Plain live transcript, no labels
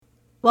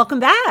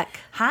Welcome back.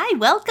 Hi,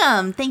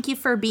 welcome. Thank you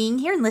for being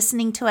here and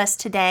listening to us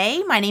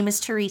today. My name is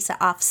Teresa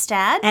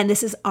Offstad. And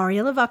this is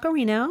Ariella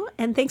Vaccarino.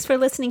 And thanks for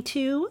listening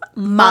to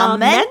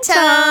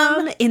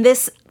Momentum. In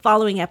this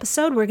following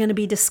episode, we're going to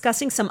be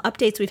discussing some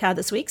updates we've had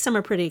this week. Some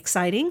are pretty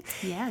exciting.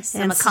 Yes,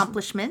 some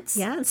accomplishments.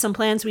 And some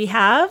plans we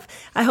have.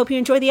 I hope you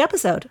enjoy the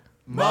episode.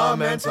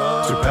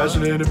 Momentum. Two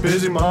passionate and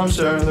busy moms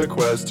sharing their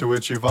quest to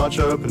achieve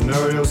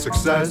entrepreneurial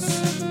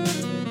success.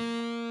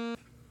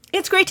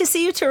 It's great to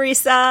see you,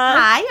 Teresa.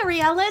 Hi,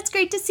 Ariella. It's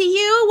great to see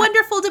you.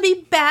 Wonderful to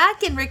be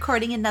back and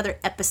recording another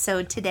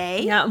episode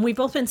today. Yeah, and we've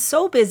both been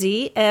so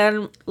busy,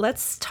 and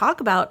let's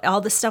talk about all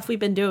the stuff we've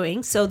been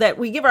doing so that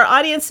we give our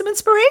audience some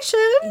inspiration.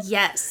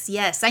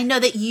 Yes. I know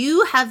that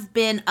you have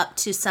been up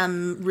to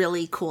some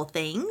really cool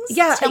things.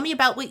 Yeah. Tell me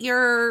about what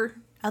your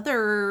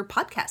other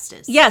podcast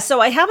is. Yeah,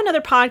 so I have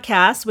another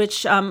podcast,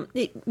 which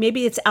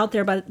maybe it's out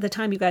there by the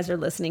time you guys are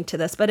listening to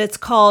this, but it's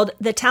called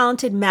The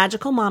Talented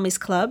Magical Mommies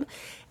Club.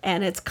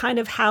 And it's kind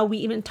of how we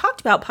even talked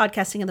about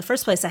podcasting in the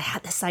first place. I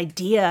had this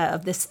idea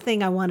of this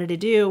thing I wanted to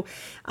do,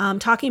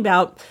 talking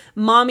about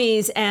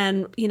mommies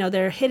and,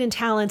 their hidden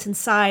talents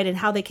inside and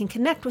how they can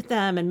connect with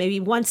them. And maybe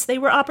once they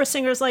were opera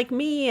singers like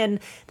me and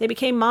they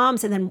became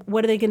moms, and then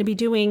what are they going to be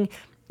doing,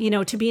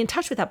 to be in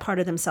touch with that part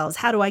of themselves?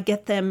 How do I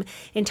get them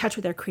in touch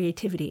with their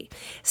creativity?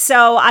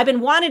 So I've been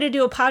wanting to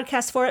do a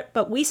podcast for it,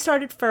 but we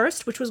started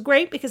first, which was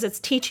great because it's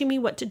teaching me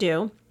what to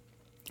do.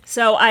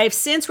 So I've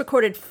since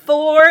recorded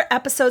 4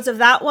 episodes of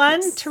that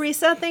one, yes.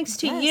 Teresa, thanks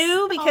to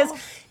you, because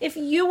if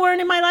you weren't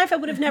in my life, I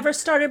would have never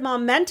started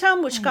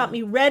Momentum, which got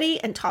me ready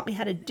and taught me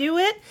how to do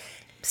it.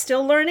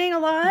 Still learning a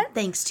lot.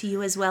 Thanks to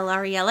you as well,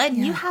 Ariella. And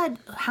you had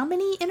how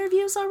many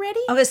interviews already?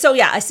 Okay, so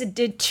I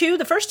did 2.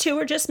 The first 2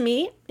 were just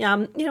me,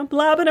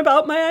 blabbing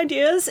about my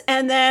ideas.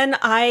 And then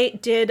I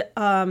did,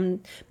 my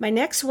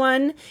next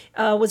one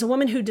was a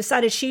woman who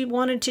decided she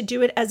wanted to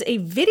do it as a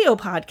video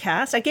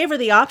podcast. I gave her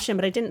the option,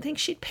 but I didn't think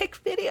she'd pick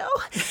video.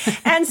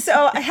 And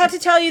so I have to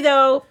tell you,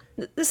 though,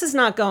 this is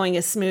not going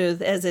as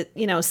smooth as it,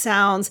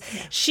 sounds.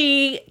 Yeah.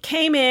 She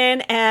came in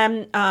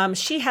and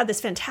she had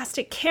this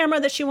fantastic camera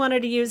that she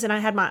wanted to use, and I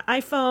had my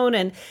iPhone,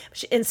 and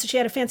so she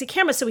had a fancy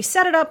camera. So we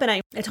set it up, and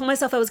I told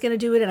myself I was going to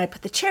do it, and I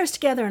put the chairs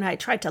together, and I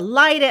tried to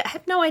light it. I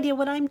have no idea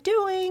what I'm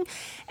doing.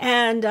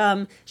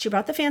 And she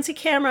brought the fancy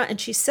camera, and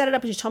she set it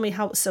up, and she told me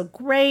how it was so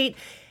great.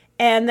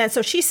 And then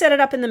so she set it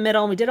up in the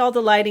middle, and we did all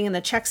the lighting and the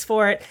checks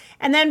for it.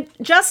 And then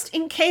just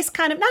in case,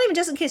 not even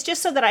just in case,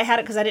 just so that I had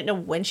it because I didn't know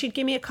when she'd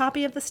give me a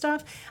copy of the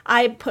stuff,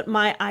 I put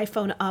my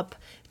iPhone up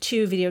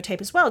to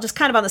videotape as well, just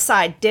kind of on the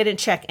side, didn't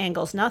check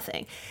angles,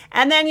 nothing.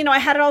 And then, I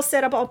had it all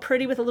set up all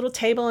pretty with a little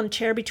table and a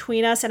chair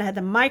between us, and I had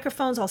the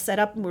microphones all set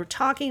up, and we were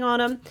talking on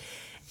them.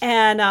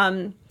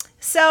 And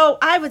so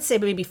I would say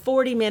maybe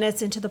 40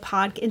 minutes into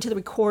the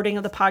recording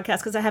of the podcast,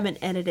 because I haven't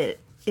edited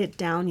it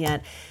down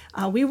yet,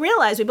 we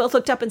realized, we both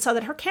looked up and saw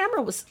that her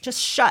camera was just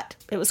shut.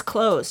 It was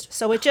closed.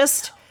 So it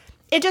just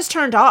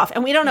turned off.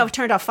 And we don't know if it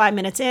turned off 5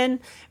 minutes in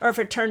or if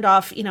it turned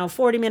off,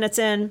 40 minutes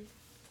in.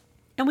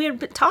 And we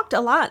had talked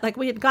a lot. Like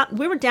we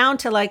were down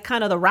to like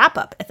kind of the wrap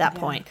up at that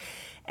point.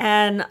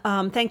 And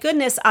thank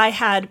goodness I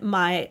had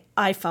my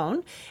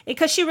iPhone,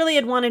 because she really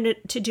had wanted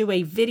to do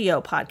a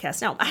video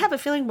podcast. Now, I have a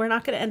feeling we're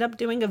not going to end up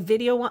doing a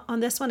video on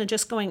this one and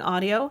just going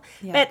audio.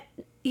 Yeah. But,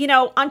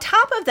 on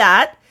top of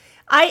that,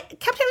 I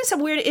kept having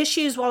some weird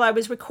issues while I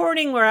was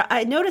recording, where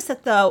I noticed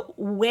that the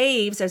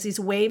waves, there's these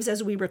waves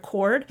as we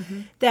record,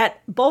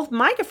 that both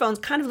microphones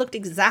kind of looked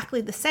exactly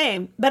the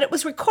same, but it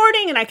was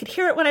recording and I could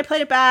hear it when I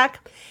played it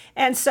back.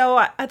 And so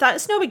I thought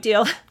it's no big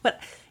deal.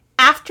 But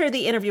after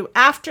the interview,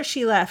 after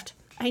she left,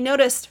 I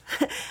noticed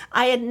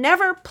I had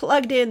never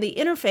plugged in the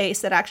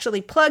interface that actually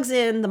plugs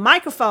in the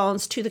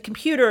microphones to the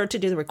computer to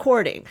do the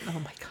recording. Oh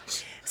my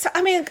gosh. So,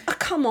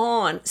 come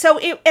on. So,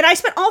 and I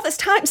spent all this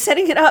time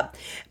setting it up,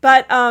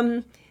 but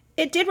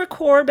it did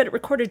record, but it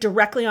recorded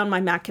directly on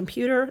my Mac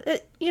computer.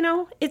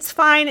 It's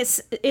fine.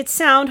 It's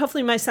sound.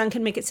 Hopefully my son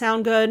can make it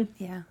sound good.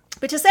 Yeah.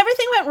 But just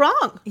everything went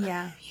wrong.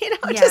 Yeah.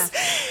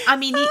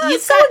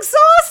 It's so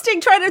exhausting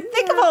trying to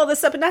think of all this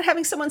stuff and not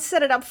having someone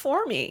set it up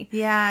for me.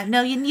 Yeah.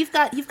 No, you've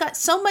got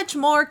so much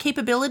more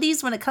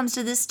capabilities when it comes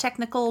to this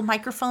technical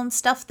microphone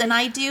stuff than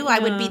I do. I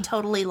would be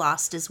totally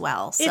lost as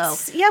well. So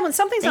when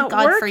something's not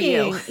God working. for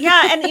you.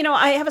 Yeah. And,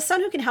 I have a son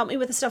who can help me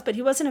with the stuff, but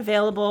he wasn't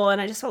available, and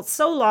I just felt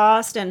so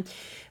lost. And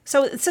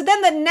so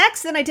then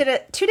I did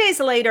it 2 days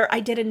later, I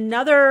did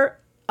another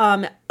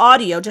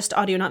audio, just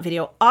audio, not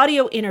video,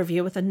 audio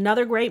interview with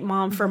another great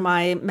mom for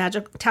my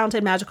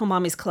Talented Magical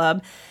Mommies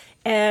Club.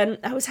 And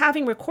I was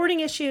having recording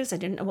issues. I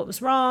didn't know what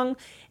was wrong.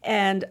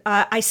 And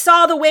I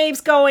saw the waves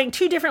going,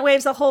 2 different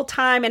waves the whole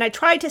time. And I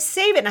tried to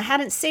save it, and I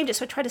hadn't saved it.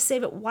 So I tried to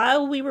save it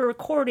while we were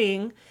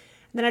recording. And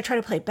then I tried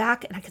to play it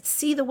back, and I could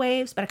see the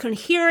waves, but I couldn't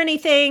hear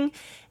anything.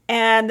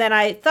 And then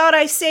I thought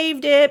I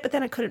saved it, but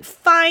then I couldn't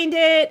find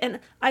it. And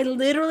I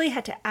literally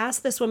had to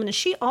ask this woman,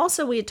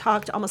 and we had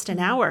talked almost an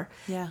hour.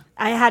 Yeah.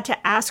 I had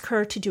to ask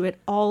her to do it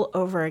all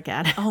over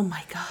again. Oh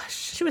my gosh.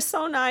 She was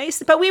so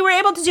nice, but we were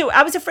able to do it.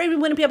 I was afraid we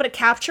wouldn't be able to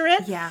capture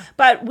it. Yeah.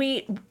 But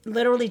we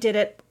literally did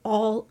it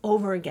all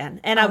over again.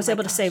 And I was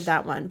able to save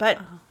that one. But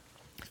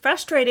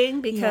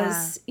frustrating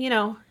because,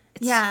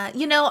 Yeah,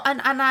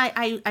 and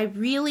I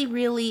really,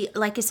 really,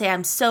 like I say,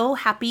 I'm so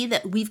happy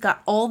that we've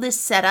got all this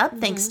set up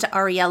thanks to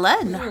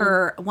Ariella and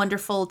her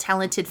wonderful,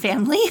 talented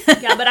family.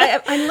 Yeah, but I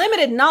have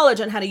unlimited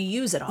knowledge on how to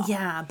use it all.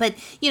 Yeah, but,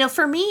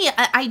 for me,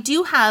 I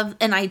do have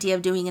an idea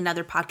of doing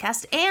another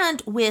podcast,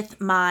 and with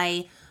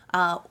my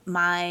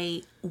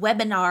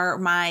webinar,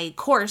 my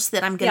course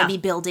that I'm going to be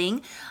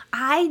building,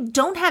 I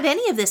don't have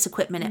any of this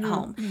equipment at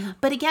home.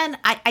 But again,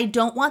 I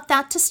don't want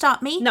that to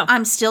stop me. No.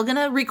 I'm still going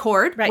to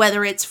record,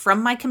 whether it's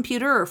from my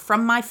computer or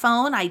from my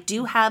phone. I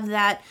do have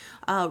that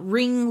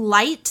ring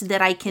light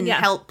that I can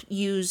help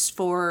use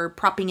for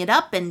propping it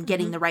up and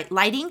getting the right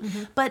lighting,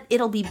 but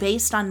it'll be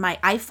based on my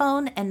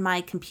iPhone and my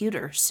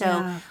computer.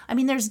 So, I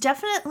mean, there's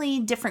definitely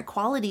different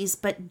qualities,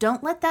 but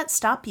don't let that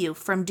stop you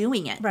from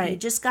doing it. Right. You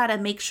just got to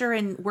make sure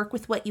and work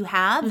with what you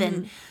have.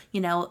 And,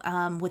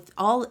 with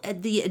all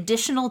the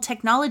additional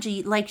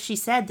technology, like she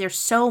said, there's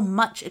so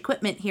much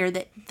equipment here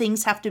that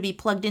things have to be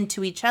plugged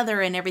into each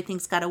other and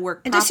everything's got to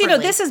work And properly.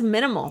 just, this is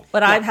minimal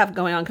what I have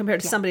going on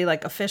compared to somebody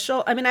like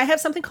Official. I mean, I have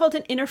something called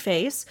an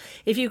interface.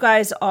 If you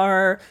guys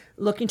are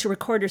looking to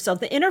record yourself,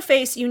 the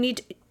interface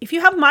if you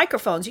have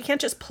microphones, you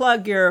can't just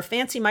plug your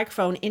fancy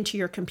microphone into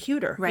your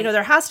computer. Right.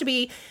 There has to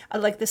be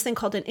like this thing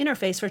called an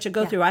interface for it to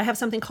go through. I have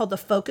something called the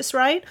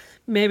Focusrite.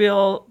 Maybe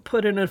I'll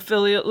put an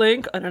affiliate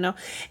link. I don't know.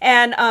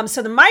 And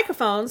so the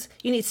microphones,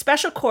 you need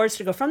special cords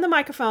to go from the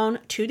microphone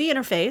to the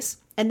interface.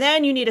 And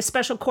then you need a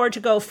special cord to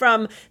go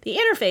from the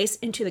interface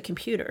into the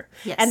computer.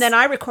 Yes. And then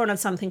I record on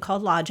something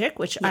called Logic,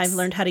 which I've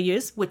learned how to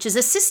use. Which is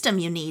a system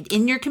you need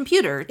in your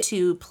computer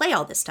to play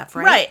all this stuff,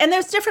 right? Right. And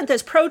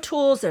there's Pro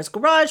Tools, there's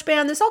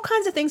GarageBand, there's all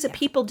kinds of things that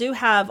people do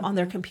have on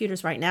their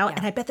computers right now.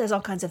 And I bet there's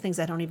all kinds of things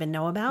I don't even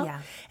know about.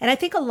 Yeah. And I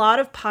think a lot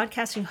of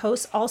podcasting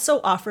hosts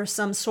also offer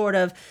some sort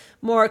of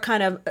more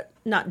kind of,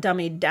 not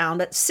dummied down,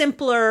 but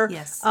simpler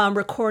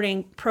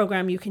recording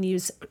program you can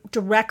use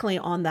directly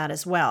on that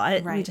as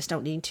well. We just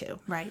don't need to.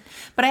 Right.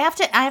 But I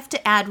have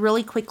to add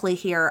really quickly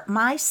here.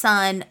 My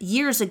son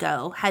years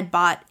ago had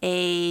bought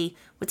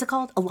what's it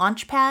called? A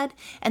launch pad.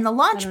 And the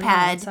launch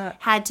pad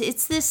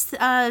it's this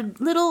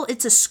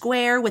it's a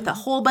square with a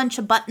whole bunch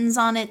of buttons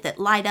on it that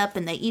light up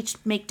and they each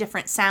make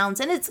different sounds.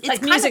 And it's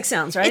like music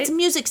sounds, right? It's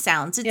music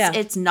sounds.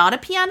 It's not a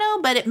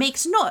piano, but it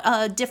makes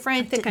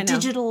different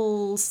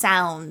digital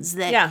sounds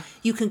that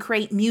you can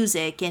create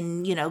music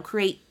and,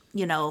 create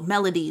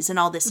melodies and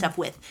all this stuff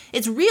with.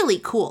 It's really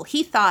cool.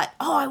 He thought,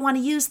 I want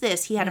to use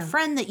this. He had a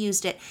friend that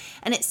used it.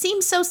 And it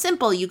seems so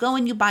simple. You go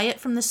and you buy it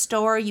from the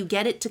store, you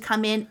get it to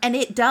come in, and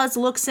it does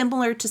look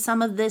similar to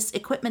some of this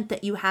equipment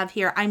that you have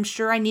here. I'm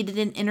sure I needed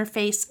an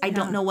interface. I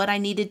don't know what I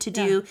needed to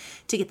do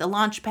to get the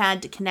launch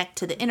pad to connect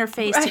to the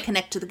interface, to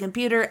connect to the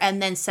computer,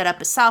 and then set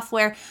up a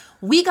software.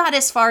 We got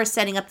as far as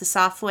setting up the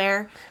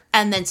software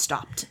and then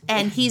stopped.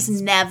 And he's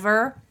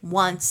never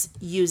once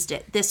used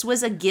it. This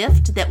was a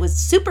gift that was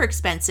super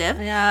expensive,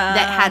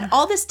 that had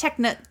all this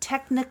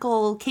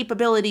technical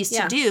capabilities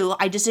to do.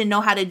 I just didn't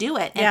know how to do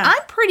it. And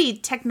I'm pretty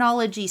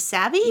technology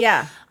savvy.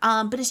 Yeah.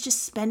 But it's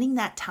just spending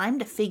that time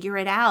to figure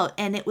it out.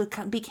 And it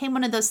became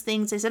one of those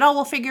things. I said,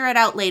 we'll figure it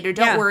out later.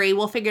 Don't worry.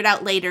 We'll figure it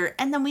out later.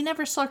 And then we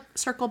never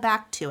circle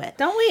back to it.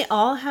 Don't we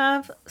all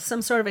have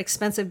some sort of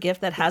expensive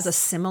gift that has a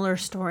similar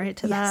story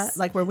to that?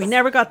 Like where we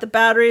never got the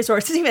batteries, or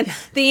it's even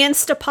the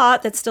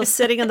Instapot that's still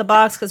sitting in the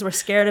box because we're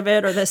scared of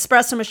it, or the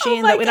espresso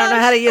machine that we don't know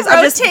how to use.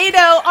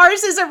 Rotato.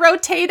 Ours is a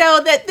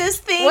Rotato. This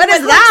thing what is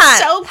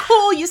that? So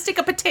cool. You stick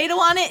a potato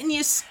on it and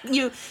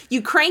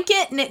you crank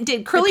it and it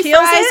did curly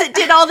fries. It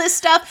did all this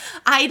stuff.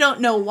 I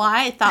don't know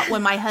why. I thought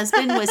when my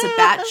husband was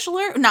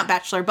not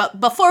bachelor, but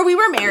before we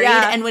were married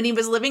and when he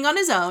was living on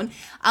his own,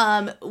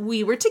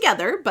 we were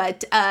together,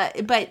 but I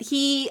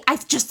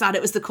just thought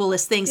it was the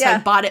coolest thing. So I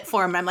bought it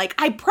for him. I'm like,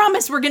 I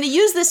promise we're going to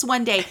use this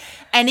one day.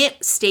 And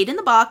it stayed in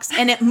the box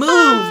and it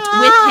moved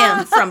with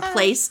him from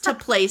place to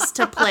place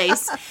to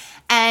place.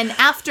 And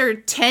after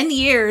 10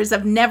 years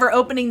of never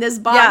opening this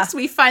box,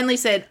 we finally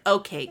said,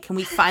 okay, can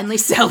we finally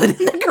sell it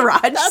in the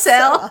garage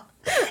sale?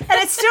 And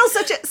it's still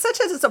such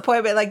a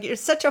disappointment. Like, you're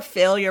such a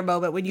failure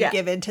moment when you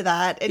give into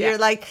that, and you're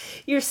like,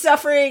 you're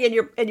suffering,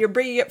 and you're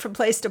bringing it from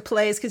place to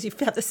place because you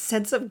have this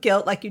sense of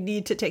guilt, like you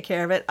need to take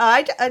care of it.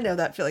 I know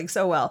that feeling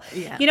so well.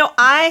 Yeah.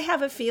 I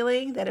have a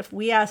feeling that if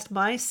we asked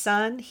my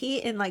son, he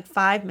in like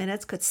 5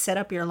 minutes could set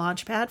up your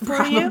launch pad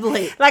for you.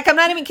 Like, I'm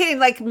not even kidding.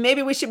 Like,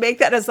 maybe we should make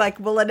that as like,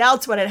 we'll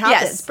announce when it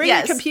happens. Bring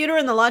the computer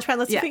and the launch pad.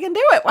 Let's see if we can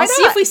do it. Why not?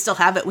 See if we still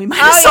have it. We might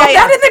have sold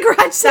that in the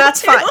garage sale.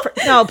 That's fine.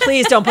 No,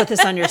 please don't put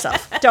this on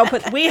yourself. Don't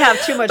We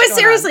have too much. But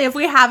seriously, if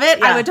we have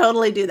it, I would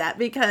totally do that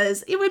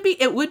because it would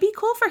be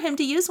cool for him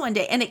to use one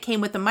day. And it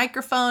came with a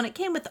microphone. It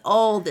came with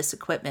all this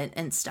equipment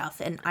and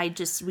stuff. And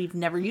we've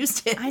never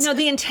used it. I know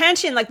the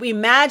intention, like we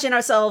imagine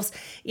ourselves,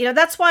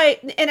 that's why,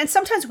 and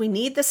sometimes we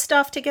need this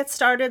stuff to get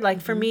started.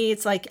 Like for me,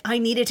 it's like I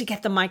needed to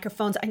get the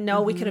microphones. I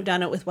know we could have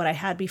done it with what I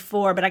had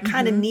before, but I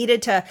kind of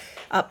needed to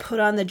put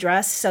on the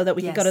dress so that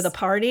we could go to the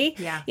party.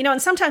 Yeah.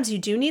 And sometimes you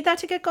do need that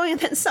to get going. And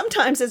then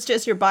sometimes it's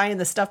just you're buying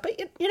the stuff, but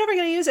you're never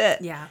going to use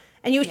it. Yeah.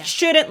 And you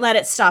shouldn't let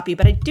it stop you.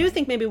 But I do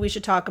think maybe we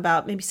should talk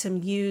about maybe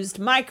some used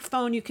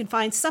microphone. You can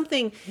find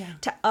something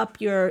to up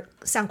your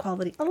sound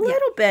quality a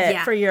little bit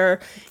for your,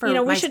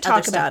 we should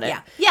talk about it.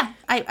 Yeah,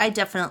 I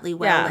definitely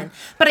will. Yeah.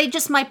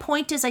 But my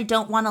point is I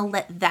don't want to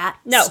let that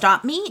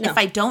stop me if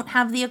I don't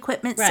have the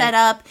equipment set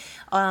up.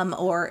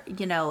 Or,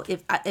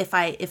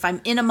 if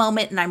I'm in a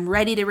moment and I'm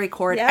ready to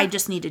record, I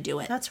just need to do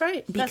it. That's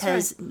right.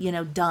 Because,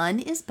 done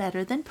is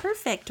better than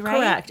perfect, right?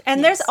 Correct.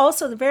 And there's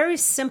also the very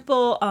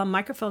simple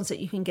microphones that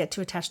you can get to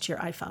attach to your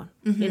iPhone,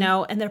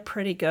 and they're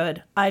pretty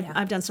good.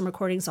 I've done some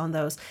recordings on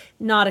those.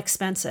 Not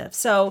expensive.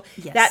 So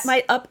that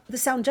might up the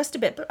sound just a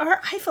bit. But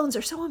our iPhones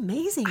are so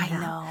amazing now. I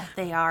know.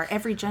 They are.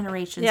 Every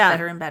generation's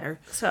better and better.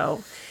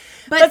 So...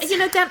 But,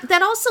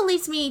 that also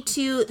leads me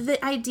to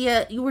the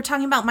idea, you were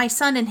talking about my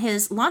son and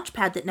his launch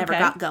pad that never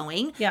got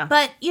going. Yeah.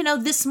 But,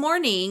 this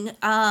morning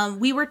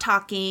we were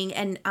talking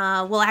and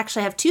we'll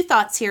actually have two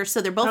thoughts here.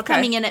 So they're both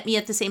coming in at me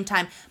at the same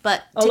time.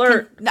 But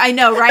alert. I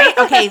know, right?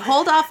 Okay,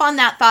 hold off on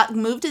that thought.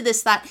 Move to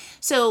this thought.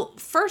 So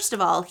first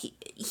of all,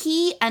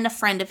 he and a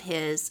friend of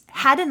his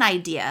had an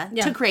idea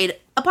to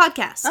create a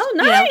podcast. Oh,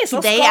 nice.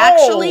 They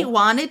actually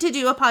wanted to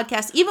do a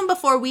podcast even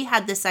before we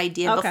had this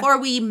idea,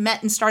 before we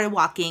met and started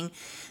walking.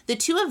 The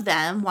two of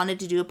them wanted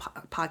to do a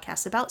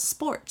podcast about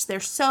sports. They're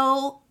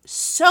so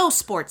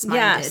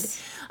sports-minded.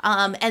 Yes.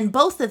 And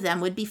both of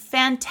them would be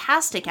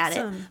fantastic at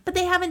it. But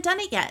they haven't done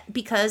it yet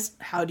because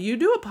how do you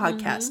do a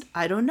podcast?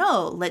 I don't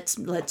know. Let's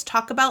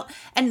talk about...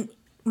 And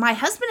my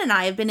husband and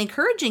I have been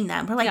encouraging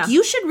them. We're like,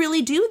 you should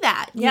really do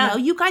that.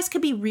 You guys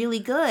could be really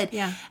good.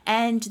 Yeah.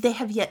 And they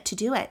have yet to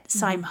do it.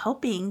 So I'm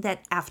hoping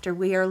that after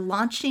we are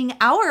launching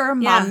our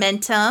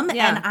momentum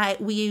and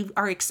we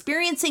are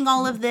experiencing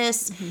all of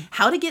this,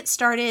 how to get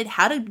started,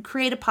 how to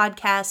create a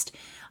podcast,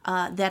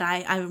 that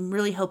I'm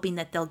really hoping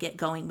that they'll get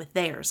going with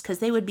theirs because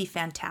they would be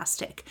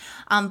fantastic.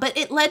 But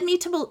it led me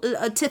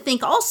to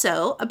think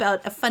also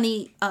about a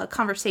funny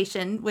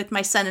conversation with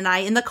my son and I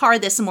in the car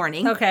this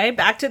morning. Okay,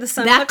 back to the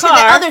son in the car.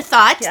 Back to the other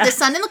thought, the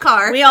son in the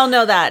car. We all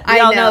know that. We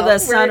all know the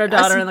son or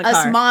daughter in the car.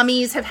 Us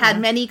mommies have had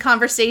many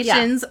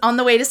conversations on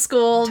the way to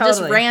school,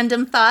 just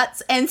random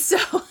thoughts. And so...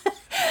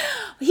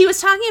 He was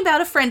talking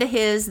about a friend of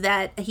his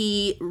that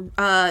he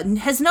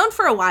has known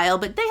for a while,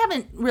 but they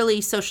haven't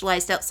really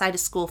socialized outside of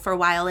school for a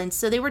while. And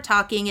so they were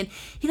talking, and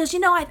he goes,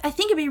 I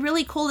think it'd be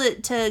really cool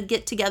to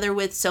get together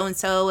with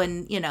so-and-so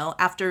and,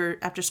 after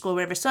school or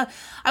whatever. So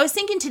I was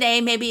thinking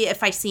today, maybe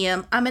if I see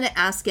him, I'm going to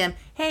ask him,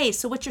 hey,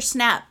 so what's your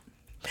Snap?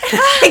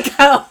 I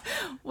go,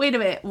 wait a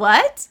minute,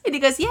 what? And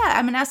he goes, yeah,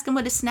 I'm going to ask him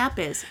what his Snap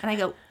is. And I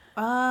go,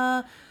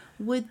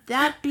 would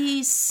that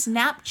be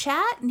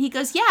Snapchat? And he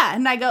goes, yeah.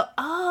 And I go,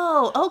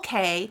 oh,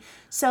 okay.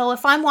 So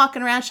if I'm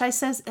walking around, should I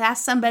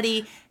ask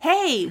somebody,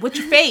 hey, what's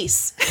your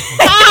face?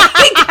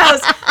 He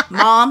goes,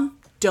 Mom,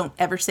 don't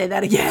ever say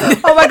that again.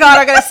 Oh my God,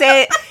 I'm going to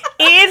say it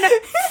in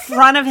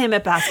front of him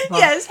at basketball.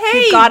 Yes,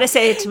 hey. You've got to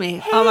say it to me.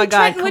 Hey, oh my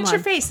God, Trenton, what's your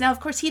face? Now, of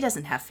course, he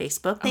doesn't have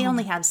Facebook. They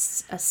only have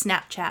a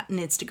Snapchat and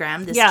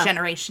Instagram, this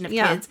generation of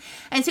kids.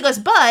 And so he goes,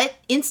 but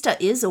Insta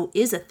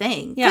is a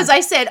thing. Because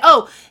I said,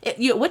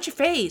 what's your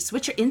face?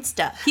 What's your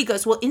Insta? He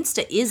goes, well,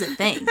 Insta is a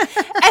thing.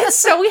 And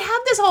so we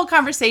have this whole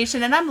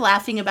conversation, and I'm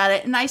laughing about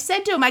it. And I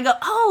said to him, I go,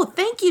 oh,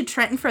 thank you,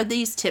 Trenton, for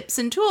these tips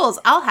and tools.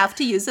 I'll have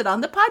to use it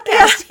on the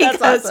podcast. Yeah,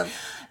 that's awesome.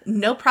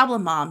 No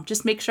problem, Mom.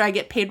 Just make sure I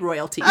get paid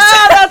royalties.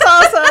 Oh, that's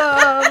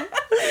awesome.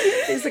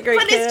 He's a great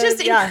kid. But it's just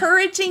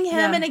encouraging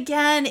him. And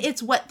again,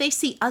 it's what they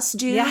see us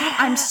do. Yes.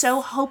 I'm so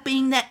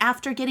hoping that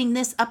after getting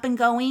this up and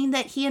going,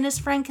 that he and his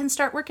friend can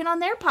start working on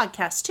their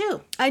podcast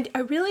too. I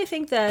really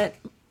think that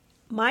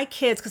my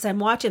kids, because I'm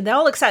watching, they're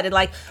all excited.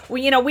 Like,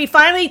 we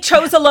finally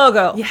chose a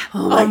logo. Yeah.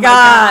 Oh my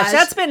gosh.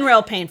 That's been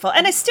real painful.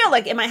 And I still,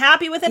 am I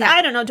happy with it? Yeah.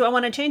 I don't know. Do I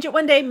want to change it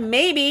one day?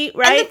 Maybe,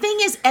 right? And the thing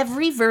is,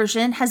 every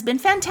version has been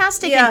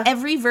fantastic and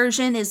every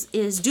version is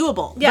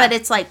doable. Yeah. But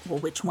it's like, well,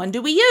 which one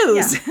do we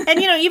use? Yeah. And,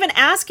 even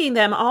asking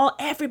them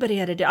everybody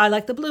had to do. I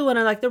like the blue one.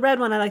 I like the red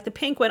one. I like the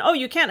pink one. Oh,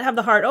 you can't have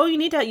the heart. Oh, you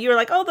need to, you're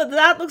like, oh,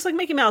 that looks like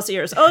Mickey Mouse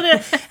ears. Oh,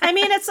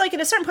 it's like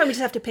at a certain point, we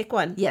just have to pick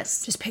one.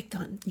 Yes. Just pick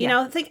one.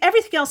 I think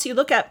everything else you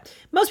look at,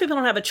 most people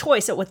don't have a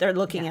choice at what they're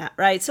looking at,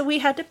 right? So we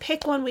had to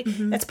pick one.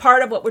 That's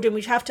part of what we're doing.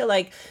 We have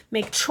to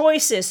make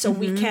choices so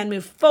we can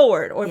move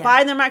forward, or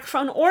buy the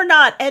microphone or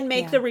not, and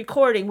make the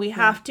recording. We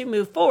have to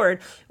move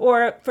forward.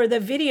 Or for the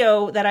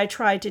video that I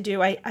tried to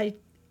do, I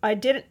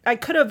didn't. I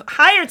could have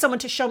hired someone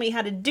to show me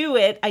how to do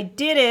it. I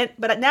didn't,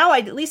 but now I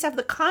at least have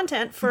the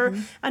content for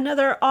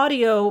another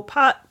audio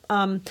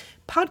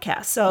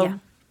podcast. So. Yeah.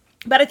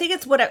 But I think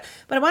it's what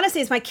I want to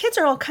say is my kids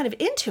are all kind of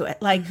into it.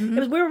 Like we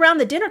were around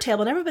the dinner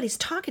table and everybody's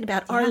talking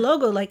about our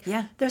logo. Like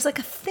there's like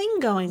a thing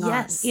going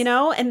on, you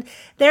know, and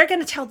they're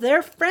going to tell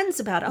their friends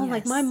about it. Oh,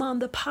 like my mom,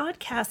 the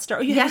podcaster,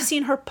 or you have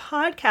seen her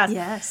podcast.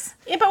 Yes.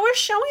 Yeah, but we're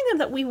showing them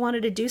that we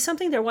wanted to do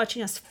something. They're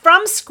watching us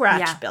from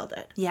scratch build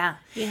it. Yeah.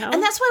 You know?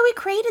 And that's why we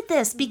created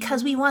this,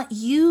 because we want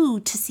you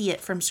to see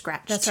it from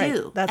scratch too.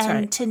 Right. That's right.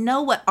 And to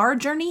know what our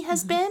journey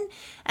has been,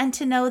 and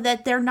to know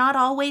that they're not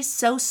always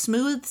so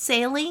smooth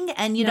sailing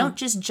and you don't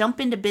just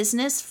jump into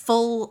business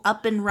full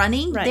up and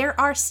running. Right. There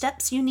are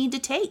steps you need to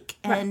take.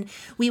 And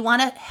we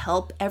want to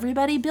help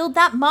everybody build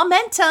that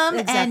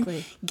momentum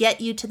and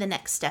get you to the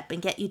next step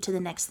and get you to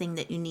the next thing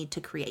that you need to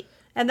create.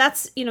 And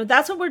that's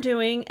what we're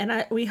doing.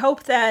 And we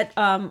hope that,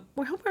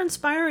 we're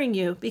inspiring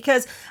you,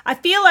 because I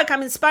feel like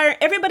I'm inspired.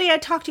 Everybody I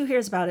talk to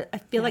hears about it. I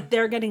feel like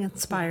they're getting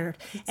inspired.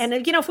 And,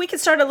 if we could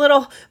start a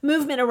little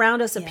movement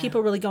around us of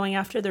people really going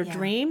after their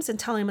dreams and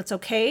telling them it's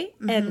okay.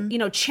 And,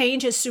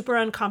 change is super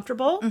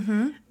uncomfortable,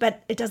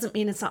 but it doesn't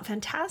mean it's not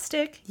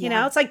fantastic. You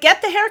know, it's like,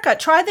 get the haircut,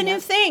 try the new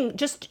thing.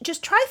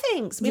 Just try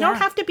things. We don't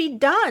have to be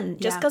done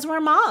just because we're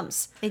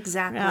moms.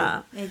 Exactly.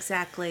 Yeah.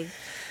 Exactly.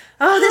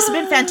 Oh, this has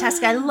been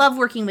fantastic. I love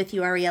working with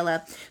you,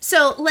 Ariella.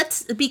 So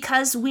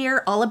because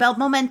we're all about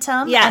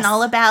momentum and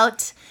all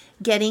about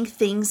getting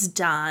things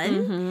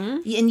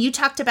done. And you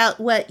talked about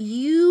what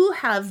you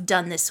have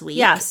done this week.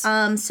 Yes.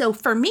 So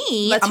for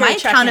me, my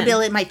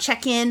accountability, my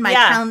check-in, my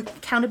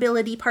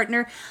accountability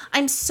partner,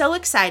 I'm so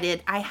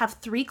excited. I have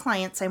 3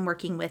 clients I'm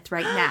working with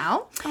right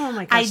now. Oh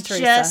my gosh,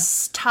 Teresa.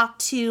 Just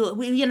talked to,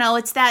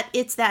 it's that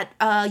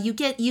you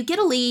get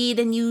a lead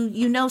and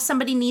you know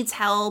somebody needs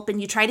help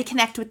and you try to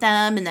connect with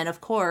them, and then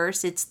of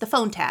course it's the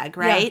phone tag,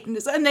 right? Yeah.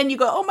 And then you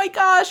go, oh my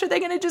gosh, are they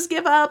going to just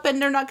give up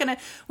and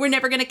we're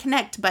never going to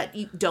connect? But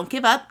you don't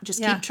give up.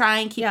 Just keep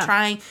trying,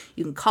 trying.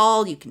 You can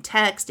call, you can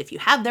text. If you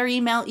have their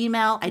email.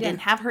 I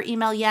didn't have her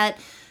email yet.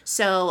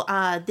 So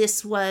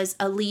this was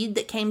a lead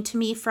that came to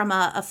me from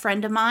a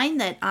friend of mine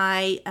that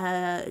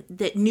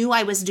that knew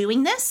I was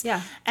doing this.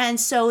 Yeah. And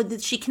so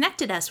she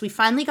connected us. We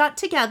finally got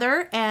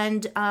together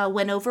and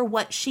went over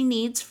what she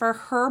needs for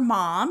her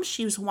mom.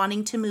 She was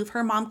wanting to move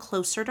her mom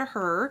closer to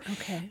her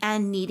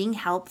and needing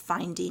help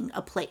finding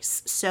a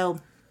place. So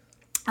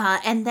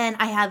and then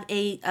I have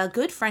a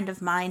good friend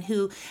of mine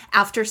who,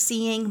 after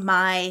seeing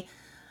my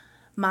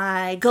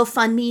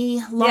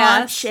GoFundMe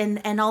launch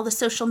and all the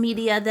social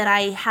media that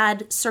I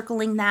had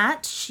circling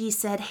that, she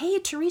said, hey,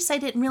 Teresa, I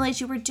didn't realize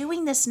you were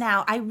doing this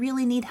now. I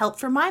really need help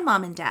for my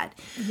mom and dad.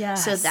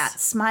 Yes. So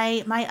that's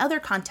my other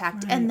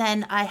contact. Right. And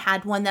then I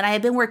had one that I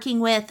had been working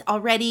with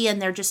already, and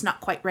they're just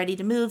not quite ready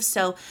to move.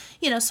 So,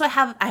 so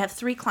I have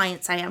 3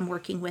 clients I am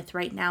working with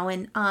right now.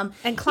 And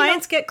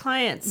clients get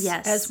clients,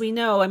 as we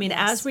know. I mean,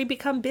 as we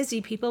become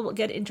busy, people will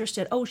get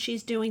interested. Oh,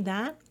 she's doing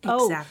that?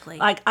 Exactly.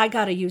 Oh, I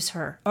got to use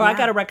her, or I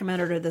got to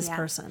recommend her to this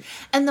person.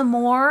 And the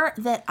more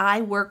that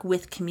I work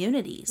with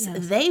communities,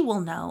 they will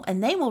know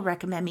and they will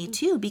recommend me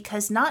too,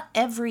 because not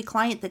every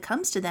client that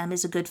comes to them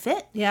is a good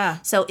fit. Yeah.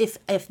 So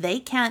if they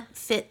can't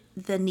fit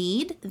the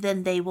need,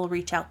 then they will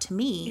reach out to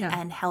me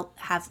and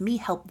have me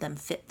help them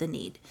fit the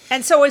need.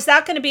 And so is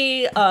that going to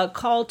be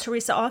Call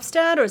Teresa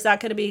Ofstad, or is that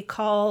going to be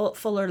Call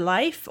Fuller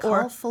Life?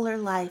 Call Fuller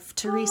Life,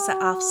 Teresa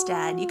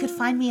Ofstad. You could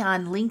find me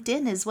on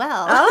LinkedIn as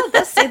well.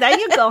 Oh, see, there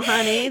you go,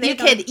 honey.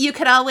 You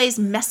could always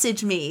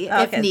message me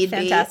if need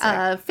be.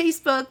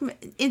 Facebook,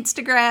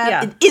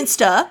 Instagram, and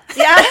Insta.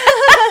 Yeah.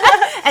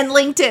 And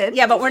LinkedIn.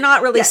 Yeah, but we're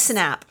not really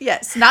Snap.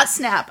 Yes, not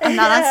Snap. I'm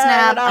not on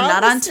Snap. I'm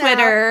not on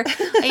Twitter.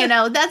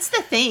 That's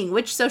the thing.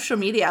 Which social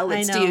media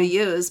outlets do you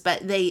use?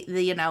 But they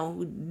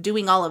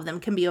doing all of them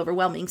can be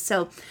overwhelming.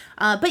 So,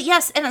 but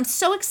yes, and I'm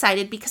so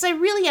excited because I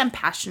really am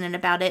passionate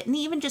about it. And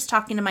even just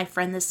talking to my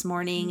friend this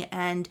morning,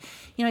 and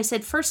I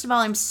said, first of all,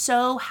 I'm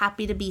so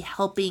happy to be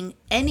helping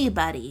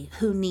anybody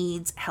who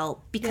needs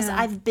help, because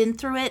I've been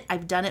through it.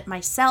 I've done it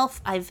myself.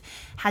 I've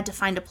had to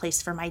find a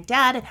place for my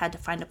dad. I've had to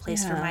find a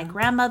place for my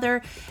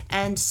grandmother.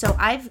 And so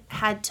I've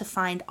had to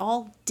find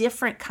all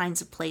different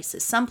kinds of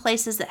places. Some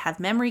places that have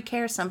memory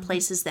care, some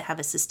places that have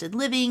assisted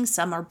living,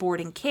 some are board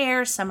and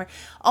care, some are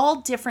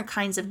all different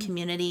kinds of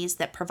communities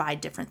that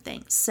provide different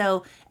things.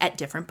 So at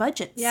different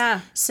budgets. Yeah.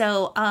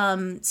 So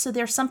so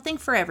there's something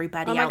for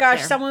everybody out there. Oh my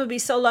gosh, someone would be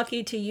so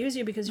lucky to use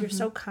you because you're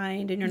so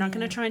kind and you're not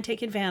going to try and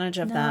take advantage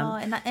of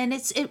them. And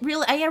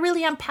I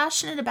really am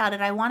passionate about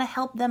it. I want to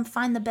help them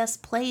find the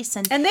best place.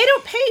 And they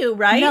don't pay you,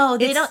 right? No,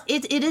 they don't.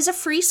 It is a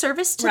free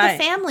service to the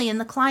family and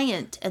the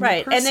client and the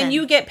person. And then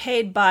you get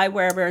paid by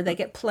wherever they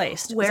get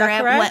placed. Is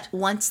that correct?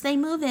 Once they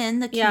move in,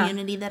 the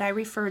community that I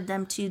referred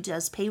them to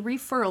does pay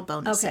referral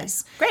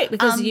bonuses. Okay. Great,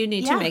 because you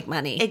need to make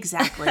money.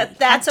 Exactly.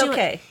 That's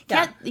okay.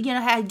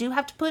 I do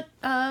have to put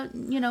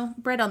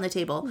bread on the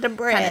table. The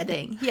bread kind of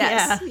thing.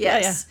 Yes.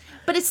 Yes.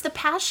 But it's the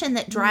passion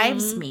that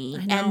drives me,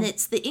 and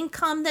it's the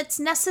income that's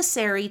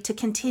necessary to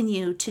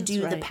continue to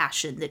do the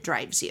passion that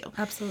drives you.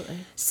 Absolutely.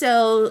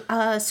 So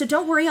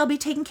don't worry, I'll be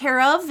taken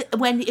care of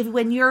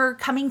when you're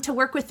coming to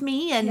work with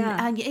me, and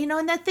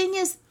and the thing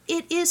is,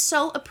 it is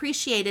so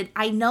appreciated.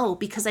 I know,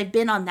 because I've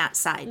been on that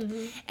side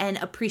and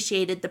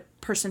appreciated the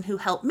person who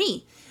helped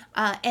me.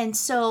 And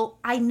so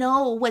I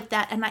know what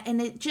that, and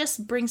it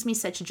just brings me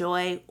such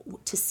joy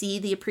to see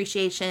the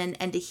appreciation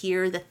and to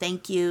hear the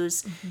thank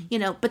yous,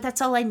 but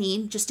that's all I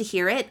need, just to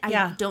hear it.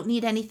 I don't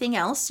need anything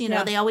else.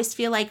 They always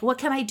feel like, what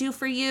can I do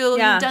for you?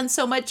 You've done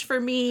so much for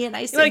me. And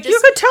I say, you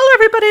could tell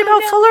everybody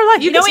about Fuller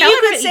Life. You know what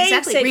you could say?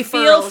 Exactly. Say,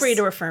 feel free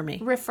to refer me.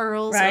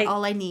 Referrals are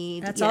all I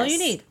need. That's all you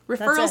need.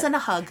 Referrals and a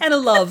hug. And a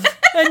love.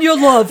 And your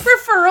love.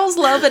 Referrals,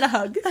 love, and a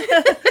hug.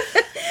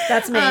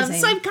 That's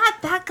amazing. So I've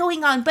got that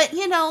going on, but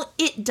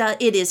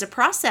it is a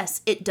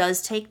process. It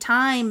does take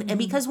time, and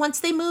because once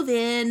they move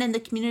in and the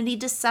community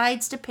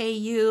decides to pay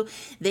you,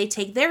 they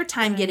take their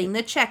time getting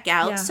the check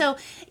out. Yeah. So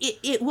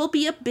it will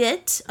be a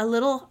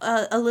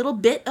little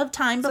bit of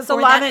time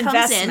before that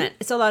comes in.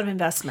 It's a lot of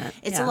investment.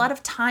 It's a lot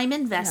of time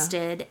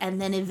invested, and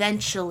then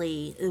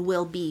eventually it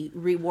will be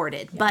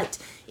rewarded. Yeah. But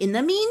in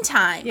the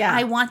meantime,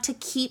 I want to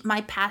keep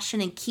my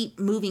passion and keep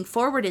moving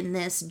forward in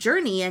this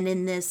journey and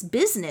in this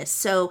business.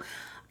 So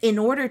in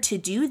order to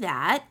do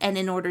that and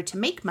in order to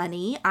make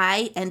money,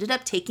 I ended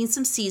up taking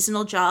some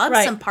seasonal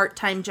jobs, some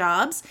part-time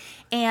jobs.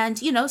 And,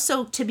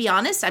 so to be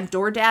honest, I'm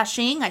door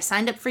dashing. I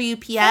signed up for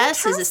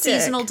UPS as a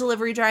seasonal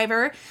delivery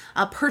driver,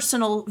 a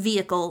personal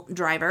vehicle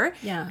driver.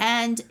 Yeah.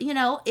 And,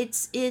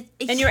 it's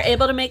and you're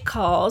able to make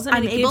calls,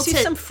 and it gives you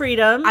some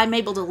freedom. I'm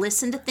able to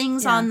listen to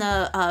things on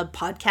the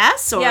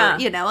podcasts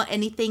or,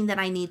 anything that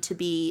I need to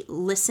be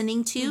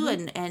listening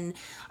to and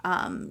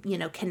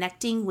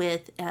connecting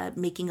with,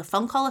 making a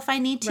phone call if I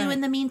need to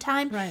in the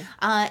meantime,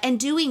 and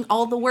doing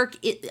all the work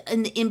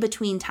in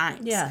between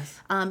times. Yes.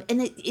 And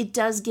it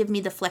does give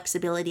me the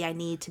flexibility I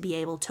need to be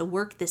able to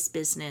work this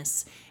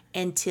business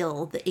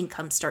until the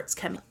income starts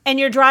coming. And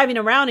you're driving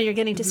around and you're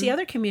getting to see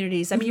other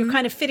communities. I mean, you're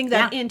kind of fitting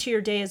that into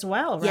your day as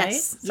well, right?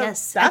 Yes,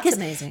 yes. That's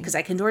amazing. Because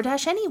I can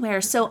DoorDash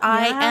anywhere. So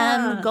I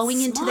am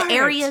going into the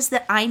areas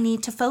that I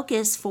need to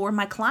focus for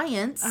my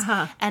clients.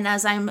 And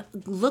as I'm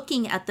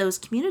looking at those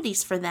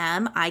communities for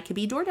them, I could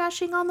be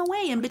DoorDashing on the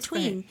way in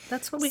between. Great.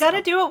 That's what we got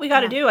to do. What we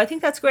got to do. I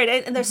think that's great.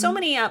 And there's so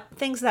many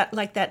things that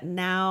like that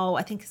now.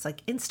 I think it's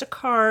like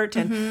Instacart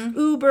and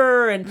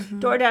Uber and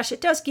DoorDash.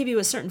 It does give you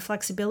a certain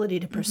flexibility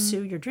to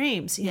pursue your dreams.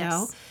 You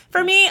know,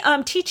 for me,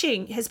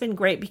 teaching has been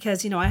great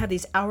because, I have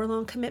these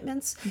hour-long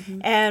commitments.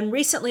 And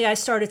recently I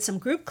started some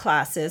group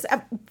classes,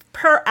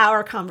 per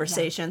hour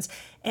conversations.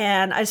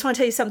 And I just want to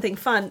tell you something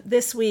fun.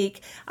 This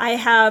week, I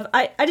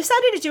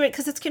decided to do it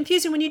because it's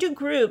confusing. When you do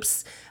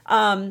groups,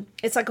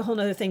 it's like a whole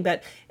other thing.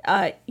 But,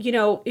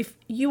 if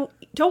you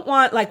don't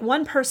want like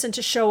one person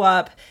to show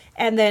up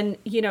and then,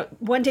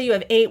 one day you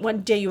have 8,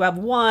 one day you have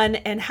 1,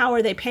 and how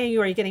are they paying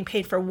you? Are you getting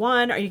paid for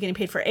 1? Are you getting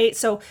paid for 8?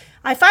 So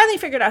I finally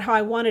figured out how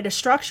I wanted to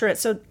structure it.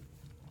 So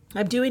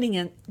I'm doing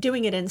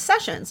it in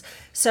sessions.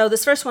 So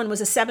this first one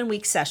was a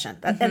 7-week session,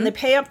 and they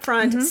pay up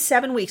front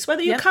 7 weeks,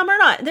 whether you come or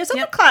not. And there's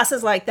other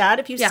classes like that.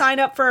 If you sign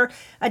up for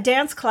a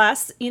dance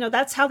class,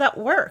 that's how that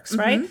works,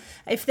 right?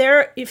 If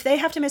they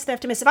have to miss, they have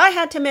to miss. If I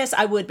had to miss,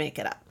 I would make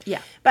it up.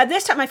 Yeah. But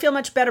this time I feel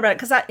much better about it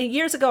because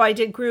years ago I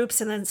did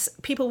groups, and then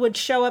people would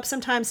show up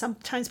sometimes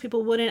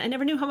people wouldn't. I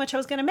never knew how much I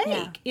was going to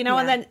make,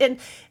 and then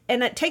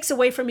and it takes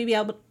away from me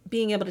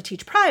being able to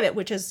teach private,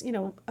 which is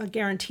a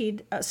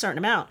guaranteed a certain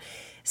amount.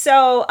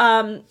 So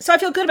I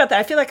feel good about that.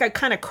 I feel like I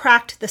kind of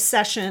cracked the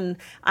session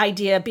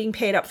idea, being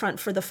paid up front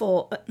for the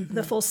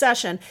full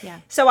session. Yeah.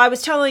 So I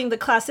was telling the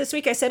class this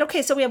week, I said,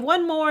 okay, so we have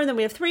 1 more, and then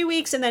we have 3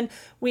 weeks, and then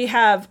we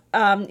have,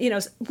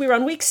 we were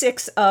on week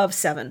 6 of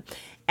 7.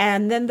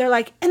 And then they're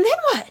like, and then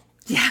what?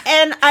 Yeah.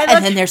 And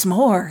then there's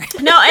more.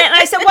 No, and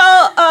I said,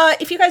 well,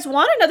 if you guys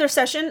want another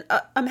session,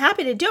 I'm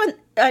happy to do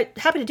it.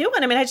 Happy to do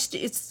one. I mean,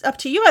 it's up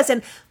to you guys.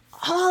 And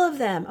all of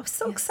them. I was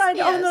so excited.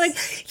 Yes. All of them were like,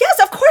 yes,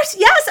 of course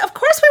we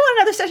want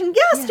another session.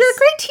 Yes, you're a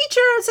great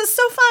teacher. This is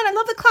so fun. I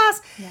love the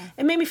class. Yeah.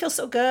 It made me feel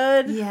so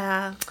good.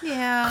 Yeah.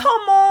 Yeah.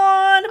 Come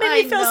on. It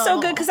made me feel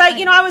so good because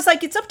I was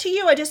like, it's up to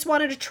you. I just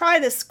wanted to try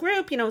this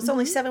group. It's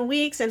only 7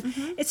 weeks, and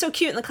it's so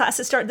cute.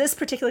 And this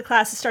particular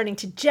class is starting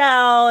to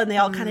gel, and they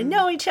all kind of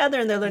know each other,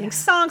 and they're learning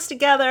songs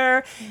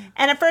together. Yeah.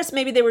 And at first,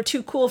 maybe they were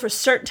too cool for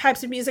certain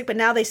types of music, but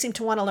now they seem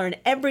to want to learn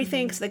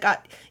everything because they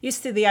got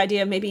used to the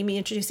idea of maybe me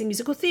introducing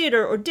musical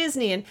theater or Disney,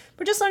 and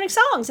we're just learning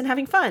songs and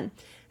having fun.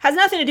 Has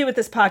nothing to do with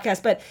this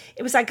podcast, but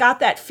it was, I got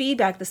that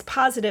feedback, this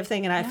positive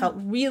thing, and I felt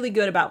really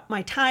good about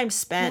my time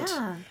spent.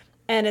 Yeah.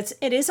 And it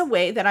is a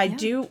way that I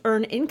do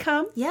earn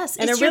income. Yes,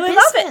 and I really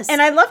love it.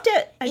 And I loved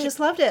it. I just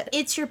loved it.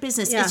 It's your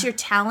business. Yeah. It's your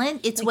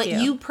talent. It's what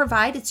you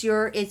provide. It's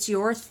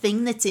your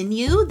thing that's in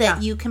you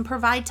that you can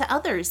provide to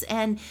others.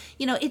 And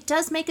it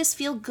does make us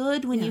feel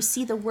good when you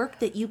see the work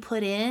that you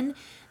put in,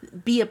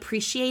 be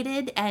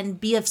appreciated and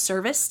be of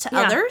service to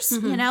others,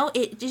 you know,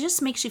 it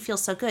just makes you feel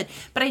so good.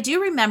 But I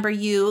do remember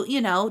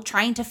you know,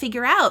 trying to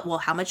figure out, well,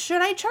 how much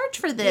should I charge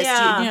for this?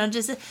 You know,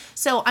 just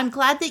so I'm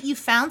glad that you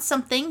found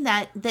something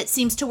that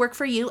seems to work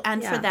for you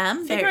and for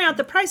them. Figuring out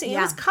the pricing, it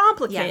was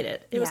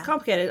complicated. It was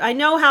complicated. I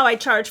know how I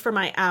charge for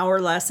my hour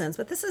lessons,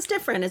 but this is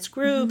different. It's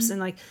groups and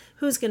like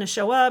who's going to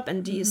show up,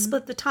 and do you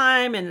split the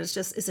time, and is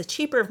it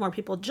cheaper if more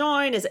people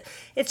join?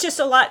 It's just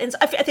a lot. And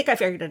I think I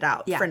figured it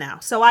out for now,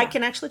 so I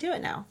can actually do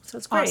it now. So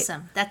it's great.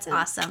 Awesome. That's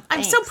awesome. Thanks.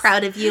 I'm so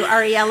proud of you,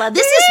 Ariella.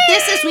 This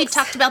is we've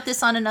talked about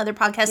this on another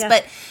podcast,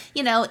 but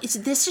you know,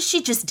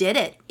 she just did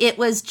it. It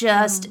was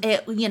just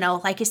you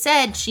know, like I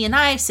said, she and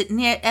I sitting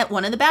here at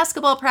one of the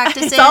basketball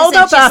practices, it's all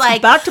about and she's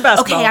like, back to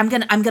basketball.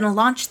 Okay, I'm gonna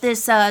launch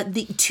this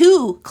the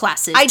two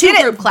classes, I two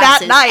did group it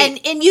classes, that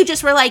night. and you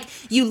just were like,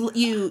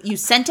 you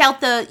sent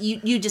out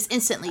you just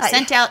instantly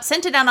sent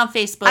it out on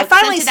Facebook. I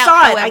finally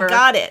saw it. I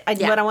got it. I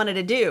knew what I wanted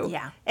to do.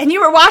 Yeah. And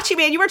you were watching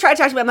me, and you were trying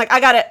to talk to me. I'm like,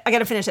 I got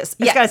to finish this.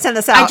 I just got to send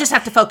this out. I just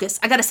have to focus.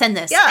 I got to send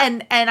this. Yeah.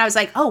 And I was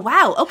like, oh,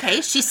 wow. Okay.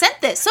 She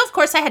sent this. So, of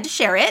course, I had to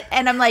share it.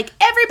 And I'm like,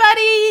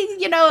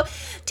 everybody, you know,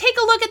 take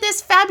a look at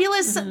this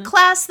fabulous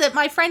class that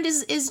my friend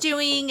is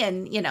doing.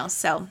 And, you know,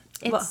 so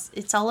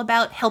it's all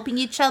about helping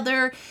each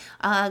other,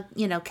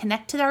 you know,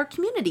 connect to our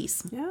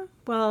communities. Yeah.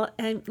 Well,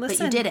 and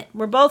listen, but you did it.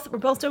 We're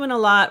both doing a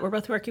lot. We're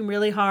both working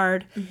really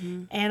hard.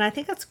 And I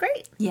think that's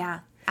great. Yeah,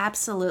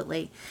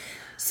 absolutely.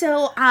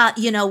 So,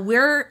 you know,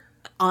 we're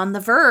on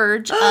the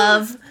verge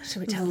of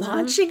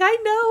launching. I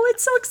know,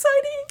 it's so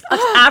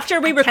exciting.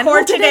 After we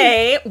record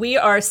today, we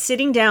are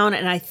sitting down,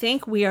 and I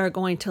think we are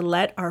going to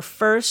let our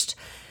first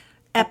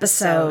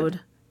episode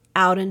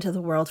out into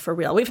the world for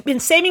real. We've been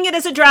saving it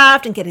as a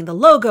draft and getting the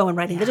logo and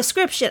writing the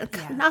description.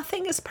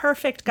 Nothing is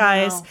perfect,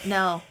 guys.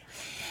 No.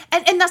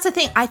 And that's the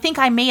thing. I think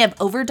I may have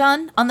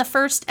overdone on the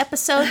first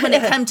episode when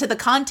it came to the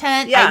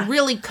content. I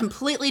really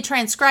completely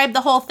transcribed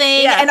the whole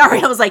thing. And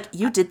Ariella was like,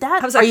 you did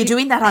that? Are you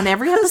doing that on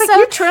every episode? Like,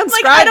 you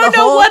transcribed I don't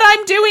know what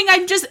I'm doing.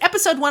 I'm just,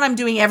 episode 1, I'm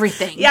doing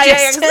everything. Yeah.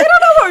 We don't know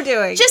what we're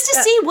doing. Just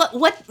to see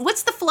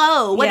what's the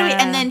flow.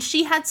 And then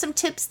she had some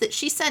tips that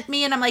she sent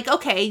me, and I'm like,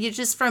 okay, you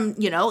just from,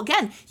 you know,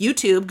 again,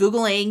 YouTube,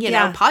 Googling, you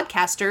know,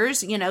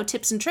 podcasters, you know,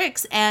 tips and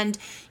tricks. And,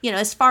 you know,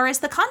 as far as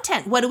the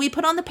content, what do we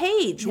put on the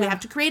page? We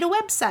have to create a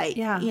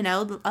website. You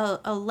know,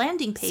 a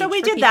landing page. So we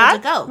for did people that.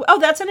 To go.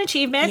 Oh, that's an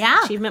achievement.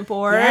 Yeah, achievement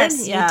board. Yes,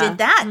 we did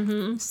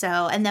that. So,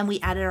 and then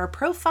we added our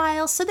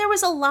profile. So there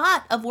was a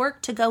lot of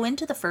work to go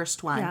into the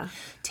first one. Yeah.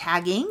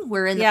 Tagging.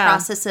 We're in the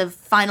process of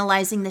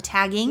finalizing the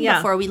tagging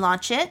before we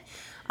launch it.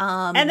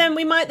 And then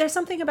there's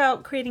something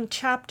about creating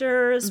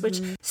chapters,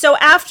 so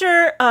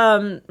after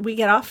we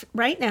get off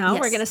right now,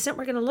 we're going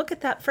to look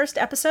at that first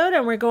episode,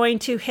 and we're going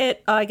to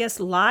hit, I guess,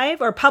 live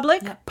or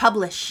public? Yeah,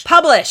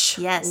 publish.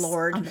 Yes.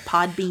 Lord. On the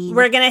Podbean.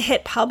 We're going to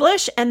hit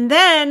publish. And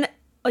then,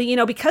 you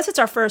know, because it's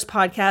our first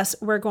podcast,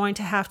 we're going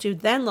to have to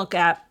then look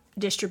at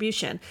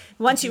distribution.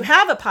 Once you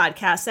have a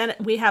podcast, then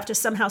we have to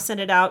somehow send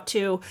it out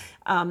to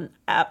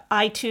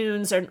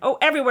iTunes or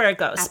everywhere it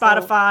goes,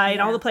 Apple, Spotify and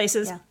all the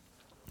places. Yeah.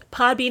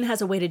 Podbean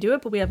has a way to do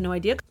it, but we have no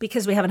idea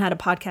because we haven't had a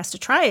podcast to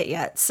try it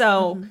yet.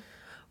 So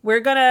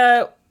we're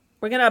gonna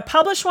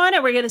publish one,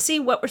 and we're gonna see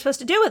what we're supposed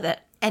to do with it.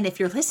 And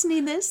if you're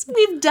listening to this,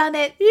 we've done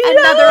it.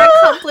 Another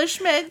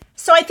accomplishment.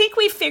 So I think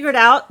we figured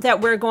out that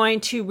we're going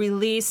to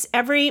release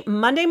every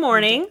Monday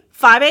morning,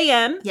 5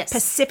 a.m.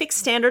 Pacific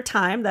Standard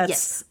Time.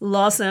 That's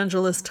Los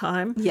Angeles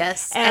time.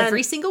 Yes, and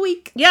every single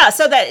week. Yeah,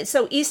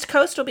 so East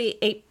Coast will be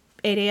 8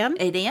 a.m.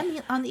 8 a.m.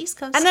 on the East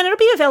Coast. And then it'll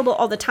be available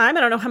all the time.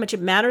 I don't know how much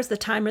it matters, the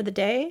time or the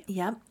day.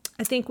 Yep.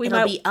 I think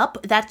it'll be up.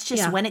 That's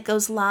just when it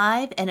goes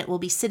live, and it will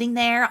be sitting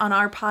there on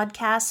our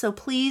podcast. So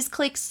please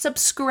click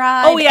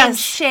subscribe and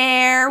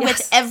share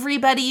with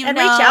everybody you know. And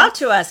reach out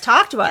to us.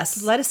 Talk to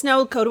us. Let us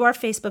know. Go to our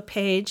Facebook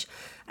page,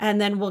 and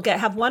then we'll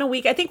have one a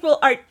week. I think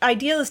our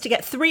ideal is to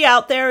get 3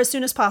 out there as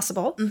soon as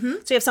possible, so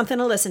you have something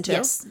to listen to.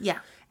 Yes. Yeah.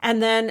 And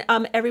then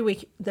every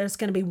week there's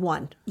going to be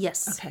 1.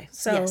 Yes. Okay.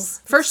 So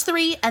first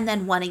 3 and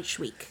then 1 each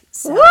week.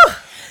 So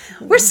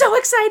we're so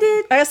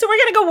excited. So we're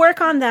going to go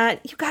work on that.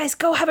 You guys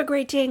go have a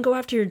great day and go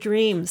after your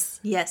dreams.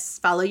 Yes.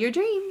 Follow your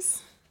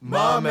dreams.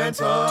 Mom and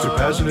Tom. 2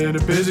 passionate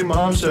and busy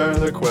moms sharing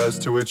their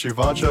quest to achieve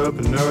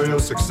entrepreneurial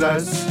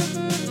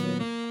success.